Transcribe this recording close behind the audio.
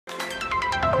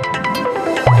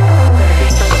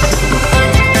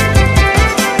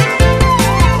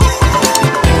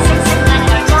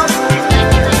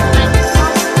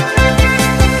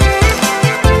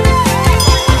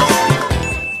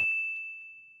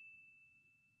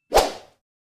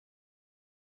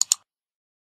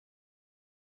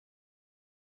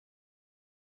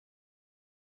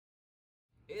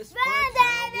It's fun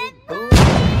time with Boom.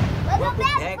 Welcome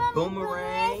back,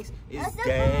 Boomerangs. It's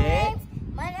Dad.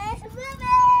 My name's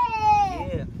Boomerang.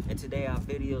 Yeah, and today our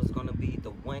video is gonna be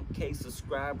the 1K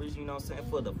subscribers, you know what I'm saying,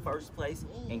 for the first place.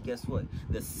 And guess what?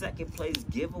 The second place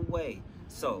giveaway.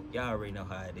 So y'all already know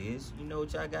how it is. You know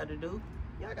what y'all gotta do?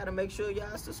 Y'all gotta make sure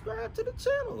y'all subscribe to the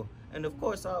channel. And of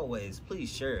course, always,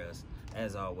 please share us.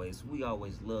 As always, we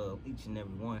always love each and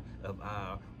every one of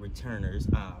our returners,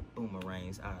 our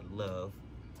boomerangs, our love.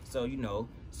 So, you know,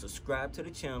 subscribe to the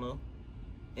channel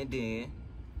and then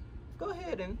go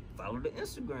ahead and follow the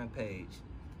Instagram page.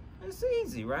 It's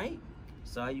easy, right?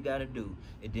 So all you gotta do.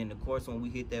 And then, of course, when we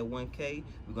hit that 1K,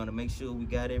 we're gonna make sure we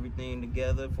got everything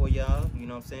together for y'all. You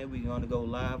know what I'm saying? We're gonna go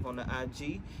live on the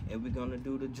IG and we're gonna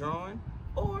do the drawing.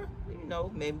 Or, you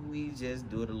know, maybe we just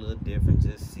do it a little different,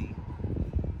 just see.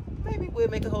 Maybe we'll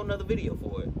make a whole nother video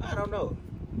for it. I don't know.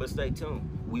 But stay tuned.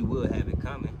 We will have it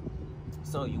coming.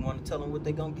 So you want to tell them what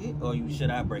they're going to get? Or should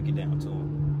I break it down to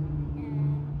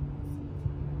them?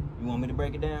 You want me to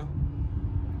break it down?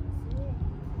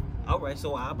 All right,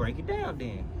 so I'll break it down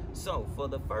then. So for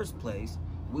the first place,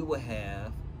 we will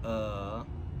have, I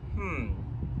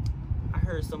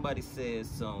heard somebody said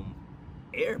some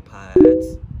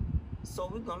AirPods. So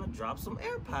we're going to drop some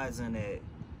AirPods in that.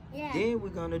 Yeah. Then we're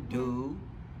going to do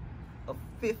a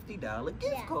 $50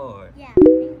 gift card. Yeah,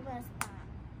 it was pop.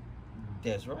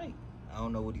 That's right. I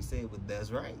don't know what he said, but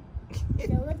that's right.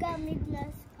 So look at Mickey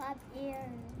Mouse pop ears.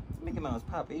 Mickey Mouse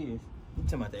pop ears. You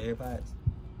talking about the AirPods?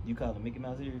 You call them Mickey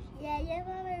Mouse ears? Yeah,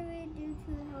 what we do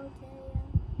to the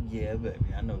hotel. Yeah,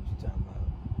 baby. I know what you're talking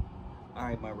about. All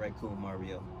right, my raccoon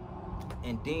Mario.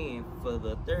 And then for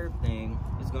the third thing,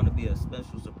 it's going to be a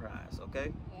special surprise,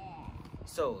 okay? Yeah.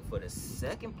 So for the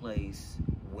second place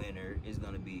winner is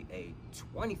going to be a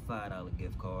 $25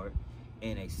 gift card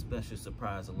and a special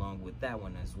surprise along with that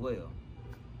one as well.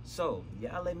 So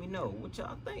y'all let me know what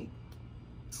y'all think.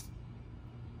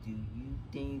 Do you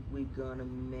think we're gonna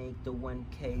make the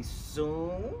 1K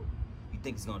soon? You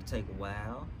think it's gonna take a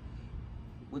while?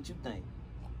 What you think?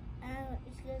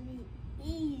 It's gonna be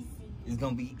easy. It's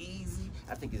gonna be easy.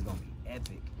 I think it's gonna be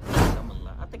epic.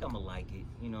 I think I'm gonna like it.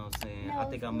 You know what I'm saying? No, I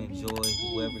think I'm gonna enjoy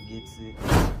whoever gets it.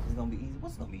 It's gonna be easy.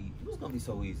 What's gonna be easy? What's gonna be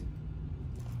so easy?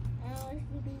 It's gonna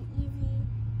be easy.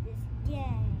 This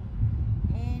game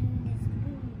and this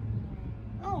boomerang.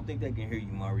 I don't think they can hear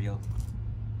you, Mario.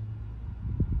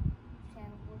 So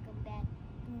welcome back.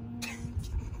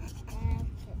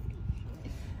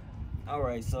 All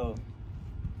right, so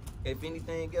if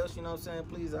anything else, you know what I'm saying,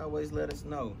 please always let us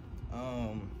know.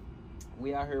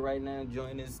 We out here right now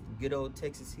enjoying this good old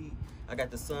Texas heat. I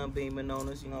got the sun beaming on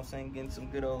us, you know what I'm saying, getting some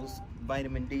good old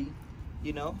vitamin D,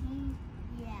 you know.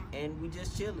 Yeah. And we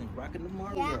just chilling, rocking the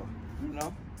Mario, Yeah. you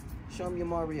know. Show them your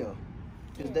Mario.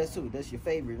 Cause that's your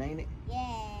favorite, ain't it?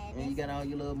 Yeah. And you got all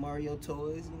your little Mario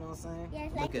toys, you know what I'm saying?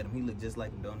 Yeah, Look at him, he look just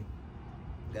like him, don't he?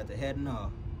 Got the head and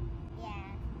all.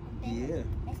 Yeah. Yeah.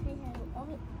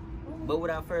 But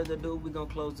without further ado, we're gonna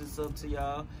close this up to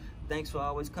y'all. Thanks for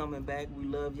always coming back. We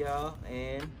love y'all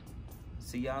and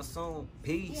see y'all soon.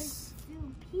 Peace.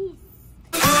 Peace.